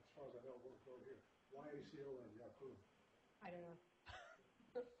as far as I know, it won't go here. Y-A-C-O-N, Yacon. I don't know.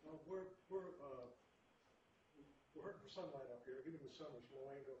 Well, we're hurting for sunlight up here. Even the sun is low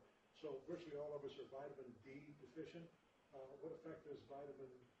angle. So virtually all of us are vitamin D deficient. What effect does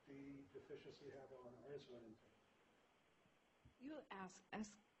vitamin D deficiency have on our insulin intake? You ask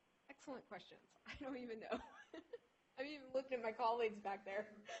excellent questions. I don't even know. I'm even looking at my colleagues back there.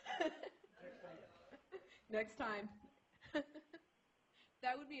 Next time.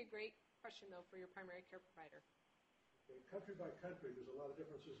 That would be a great question, though, for your primary care provider. Okay. Country by country, there's a lot of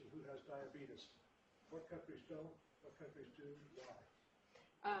differences in who has diabetes. What countries don't? What countries do? Why?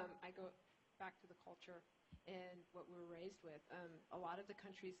 I go back to the culture and what we were raised with. A lot of the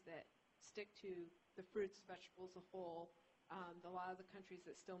countries that stick to the fruits, vegetables, the whole, a lot of the countries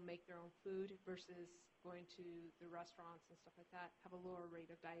that still make their own food versus going to the restaurants and stuff like that have a lower rate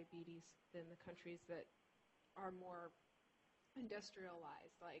of diabetes than the countries that are more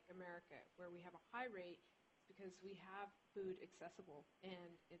industrialized, like America, where we have a high rate because we have food accessible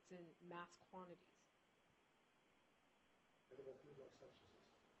and it's in mass quantities. Edible food like substances.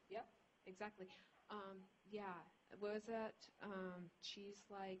 Yep, exactly. Yeah. What was that?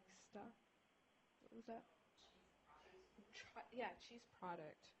 Cheese-like stuff. What was that? Yeah, cheese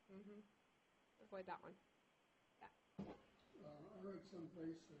product. Avoid that one. I read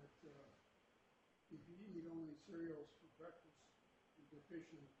someplace that if you eat only cereals for breakfast, you're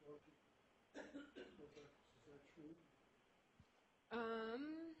deficient in protein for breakfast. Is that true?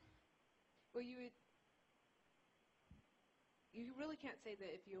 Well, you really can't say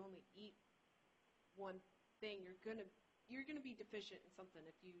that if you only eat one thing, you're gonna be deficient in something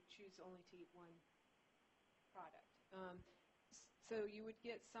if you choose only to eat one product. So you would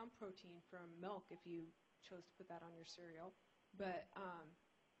get some protein from milk if you chose to put that on your cereal, but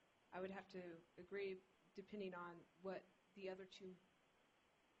I would have to agree, depending on what the other 2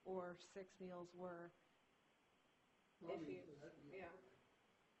 or 6 meals were. Well, If you, yeah.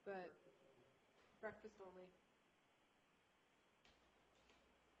 but breakfast only.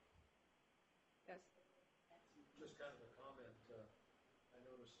 Yes. Just kind of a comment. I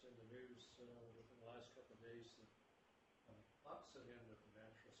noticed in the news within the last couple of days that on the opposite end of the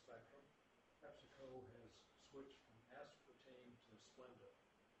natural spectrum, PepsiCo has switched from aspartame to Splenda.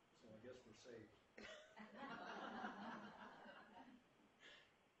 So I guess we're saved.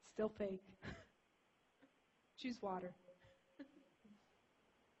 Still fake. Choose water.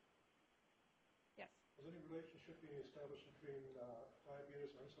 Yes. Is any relationship being established between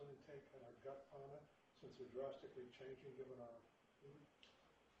diabetes and insulin intake and our gut fauna, since they're drastically changing given our food?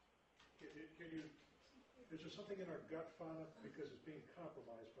 Is there something in our gut fauna, because it's being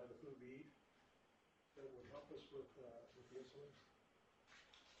compromised by the food we eat, that would help us with the insulin?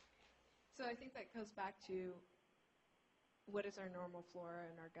 So I think that goes back to what is our normal flora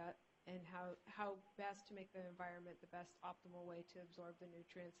in our gut, and how best to make the environment the best optimal way to absorb the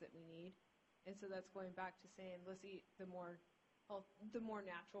nutrients that we need. And so that's going back to saying, let's eat the more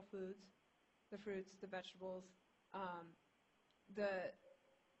natural foods, the fruits, the vegetables, the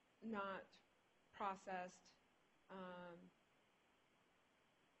not processed,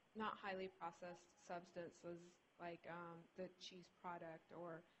 not highly processed substances like the cheese product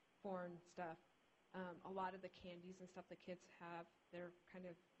or foreign stuff. A lot of the candies and stuff that kids have, they're kind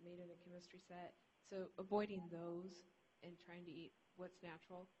of made in a chemistry set. So avoiding those and trying to eat what's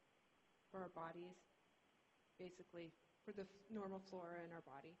natural for our bodies, basically for the normal flora in our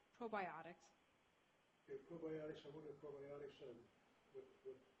body. Probiotics. Okay, probiotics, I wonder if probiotics would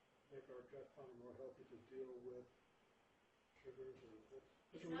make our gut fauna more healthy to deal with sugars or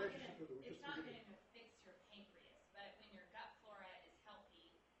It's not going to fix your pancreas, but when your gut flora is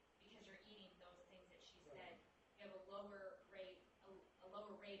healthy, because you're eating those things that she said, you have a lower rate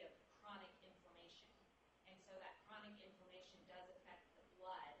of chronic inflammation, and so that chronic inflammation does affect the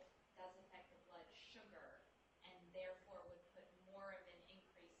blood sugar, and therefore would put more of an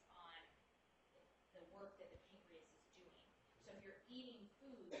increase on the work that the pancreas is doing. So if you're eating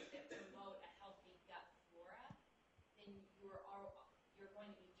foods that promote a healthy gut flora, then you're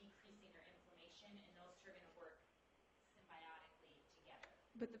going to be decreasing your inflammation, and those two are going to work symbiotically together.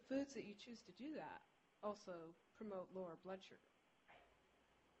 But the foods that you choose to do that also promote lower blood sugar. Right.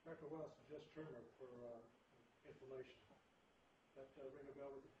 Dr. Weil suggests turmeric for inflammation. That ring a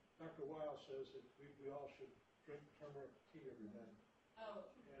bell with you? Dr. Weil says that we all should drink turmeric tea every day. Oh.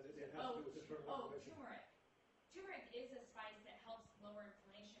 And it has to do with the turmeric. Turmeric. Turmeric is a spice that helps lower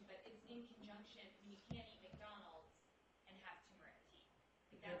inflammation, but it's in conjunction. I mean, you can't eat McDonald's and have turmeric tea.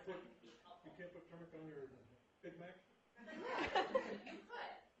 That's not going to be helpful. You can't put turmeric on your Big Mac? You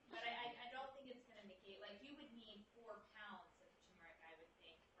could, but I don't think it's going to negate. Like, you would need 4 pounds of turmeric, I would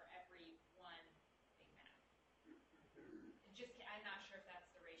think, for every one Big Mac. I'm not sure if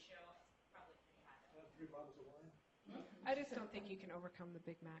that's the ratio. It's probably pretty high, though. 3 bottles of wine? I just don't think you can overcome the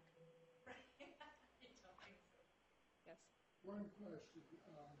Big Mac. Right. I don't think so. Yes. One question.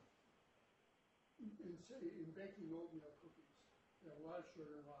 In baking oatmeal cookies, there are a lot of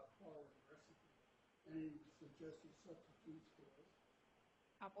sugar and a lot of flour in the recipe. Any suggested substitutes for those?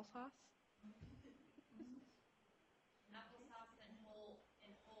 Applesauce? Applesauce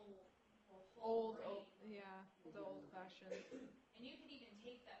and whole Old, grain. yeah, the old fashioned. And you could even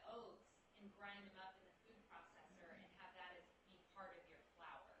take the oats and grind them up in the food processor and have that as be part of your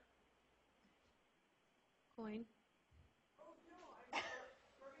flour. Colleen? Oh, no, I'm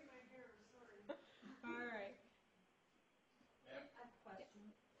rubbing my hair, sorry. All right. I have a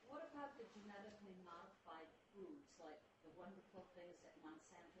question. What about the genetically modified foods, like the wonderful things that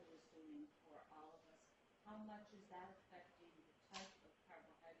Monsanto is doing for all of us? How much is that affecting the type of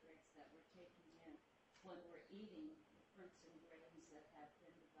carbohydrates that we're taking in when we're eating the fruits and grains that have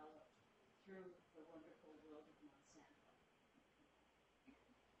been developed through the wonderful world of Monsanto?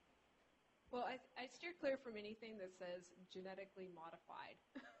 Well, I steer clear from anything that says genetically modified.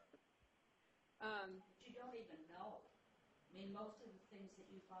 But you don't even know. I mean, most of the things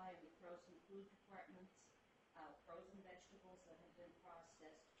that you buy in the frozen food departments, frozen vegetables that have been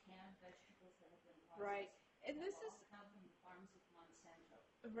processed, canned vegetables that have been processed. Right. And this all is come from the farms of Monsanto.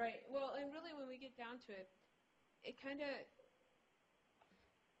 right. Well, and really, when we get down to it, it kind of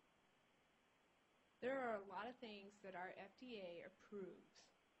there are a lot of things that our FDA approves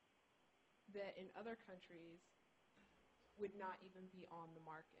that in other countries would not even be on the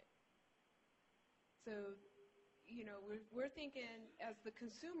market. So, you know, we're thinking as the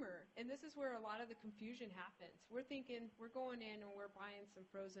consumer, and this is where a lot of the confusion happens. We're thinking we're going in and we're buying some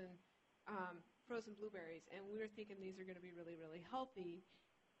frozen blueberries, and we're thinking these are going to be really, really healthy.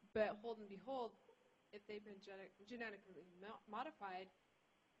 But hold and behold, if they've been genetically modified,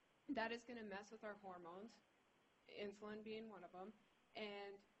 that is going to mess with our hormones, insulin being one of them,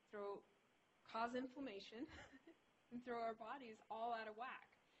 and cause inflammation and throw our bodies all out of whack.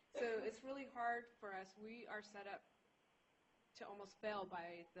 So it's really hard for us. We are set up to almost fail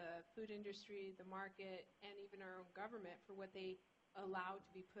by the food industry, the market, and even our own government for what they allow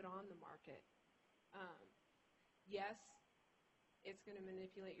to be put on the market. Yes, it's going to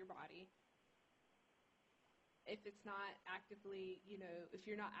manipulate your body. If it's not actively, if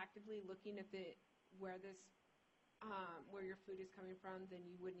you're not actively looking at where your food is coming from, then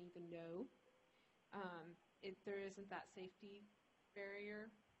you wouldn't even know. There isn't that safety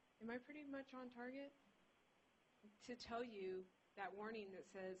barrier. Am I pretty much on target? To tell you that warning that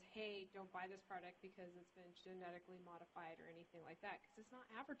says, hey, don't buy this product because it's been genetically modified or anything like that, because it's not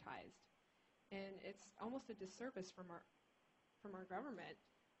advertised. And it's almost a disservice from our government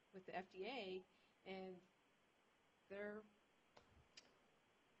with the FDA, and they're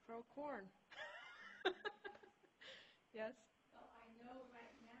pro-corn. Yes? Well, I know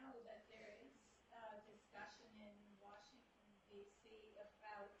right now that there is a discussion in Washington, D.C.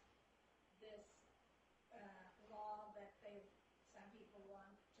 about this law that some people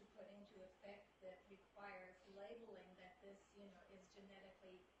want to put into effect that requires labeling that this, is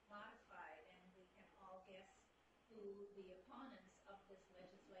genetically modified, and we can all guess who the opponents of this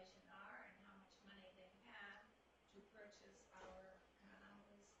legislation are and how much money they have to purchase our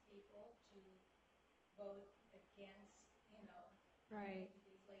cows, people, to vote against, Right.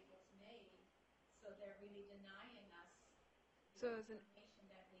 these labels made. So they're really denying us So the as an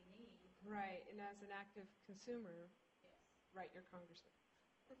information that we need. Right, and as an active consumer, Yes. write your congressman.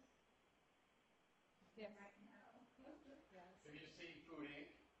 Yes. Right now. Yes. Have you seen Food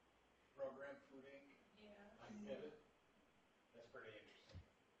Inc., program Food Inc. Yeah. on Pivot? That's pretty interesting.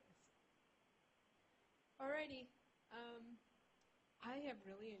 Alrighty. I have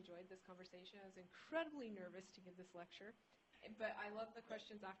really enjoyed this conversation. I was incredibly nervous to give this lecture, but I love the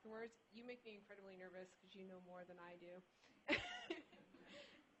questions afterwards. You make me incredibly nervous because you know more than I do.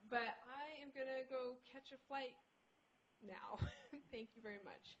 But I am going to go catch a flight now. Thank you very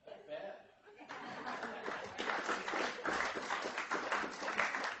much. Not bad.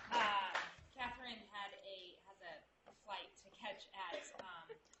 Catherine has a flight to catch at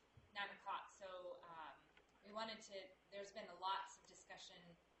 9 o'clock, so there's been lots of discussion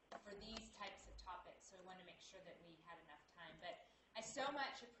for these types of topics, so we want to make sure that we had enough time. But I so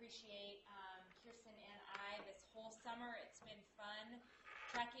much appreciate Kirsten and I this whole summer. It's been fun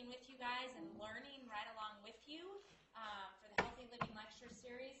tracking with you guys and learning right along with you for the Healthy Living Lecture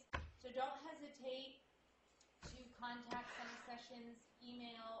Series. So don't hesitate to contact Sunny Sessions,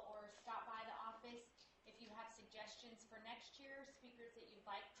 email, or stop by the office if you have suggestions for next year, speakers that you'd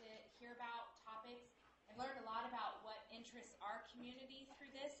like to hear about, topics. I've learned a lot about what interests our community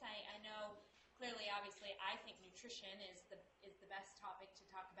through this. I know clearly, obviously, I think nutrition is the best topic to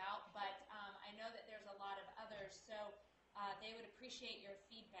talk about, but I know that there's a lot of others, so they would appreciate your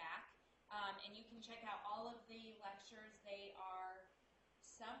feedback. And you can check out all of the lectures. They are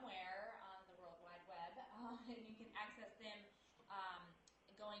somewhere on the World Wide Web, and you can access them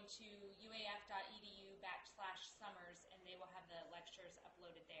going to uaf.edu/summers, and they will have the lectures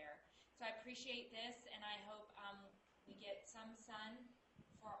uploaded there. So I appreciate this, and I hope we get some sun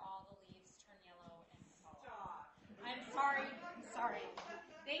before all the leaves turn yellow and fall. Stop. I'm sorry.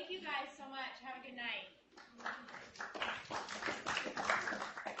 Thank you guys so much. Have a good night.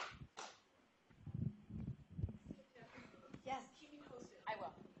 Yes. Keep me posted. I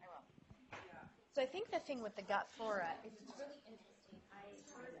will. Yeah. So I think the thing with the gut flora is It's really interesting. I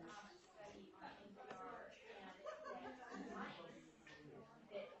heard a study on NPR, and that mice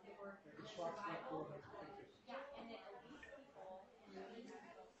that were survival, and that obese people and obese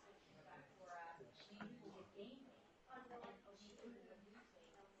people switching to gut flora, we usually get gain weight, and obese people would lose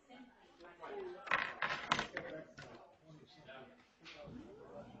weight simply by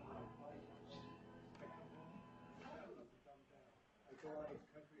go out of the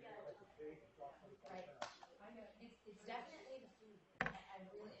country and like to pay and drop 25 Right. pounds. It's definitely the food. I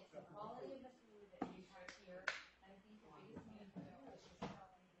really, it's the quality of the food that we have here. And I think the biggest need for is just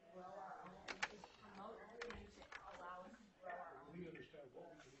grow our own, just promote food to allow us to grow our own. We understand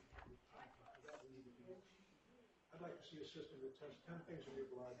what we need to do, and that we need to do. I'd like to see a system that tests 10 things in your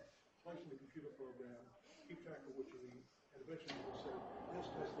blood, places in the computer program, keep track of what you eat, and eventually you will say, this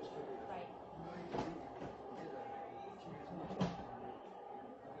does this to me. Right.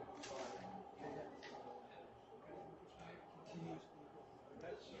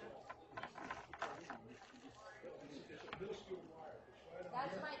 It's a minuscule wire. It's right on That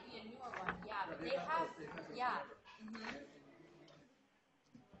here. might be a newer one, yeah, but they have, yeah. Mhm.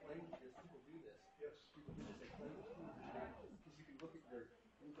 Claim, if people do this, Yes. people do this, they claim the food, because you can look at your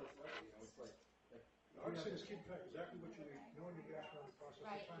glucose level, you know, it's like. The hardest thing is keeping track exactly what you eat, knowing your gastronomic process,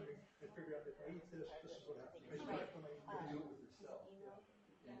 Right. the timing, and figure out if I eat this is what happens. If I eat Right. that, when I eat You this. do it with yourself.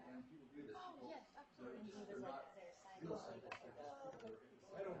 And people do this, people, they're not real scientists, they're just people that are into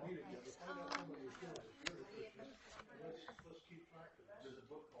I don't need it yet. If I got somebody who's doing it, you're the person. Let's keep track of this. There's a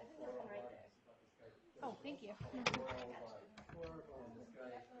book called 4 Hour Body. It's about this guy. Oh, thank you. 4 Hour Body. 4 hour body. And this guy,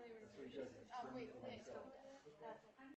 that's what he does. He experiments on himself.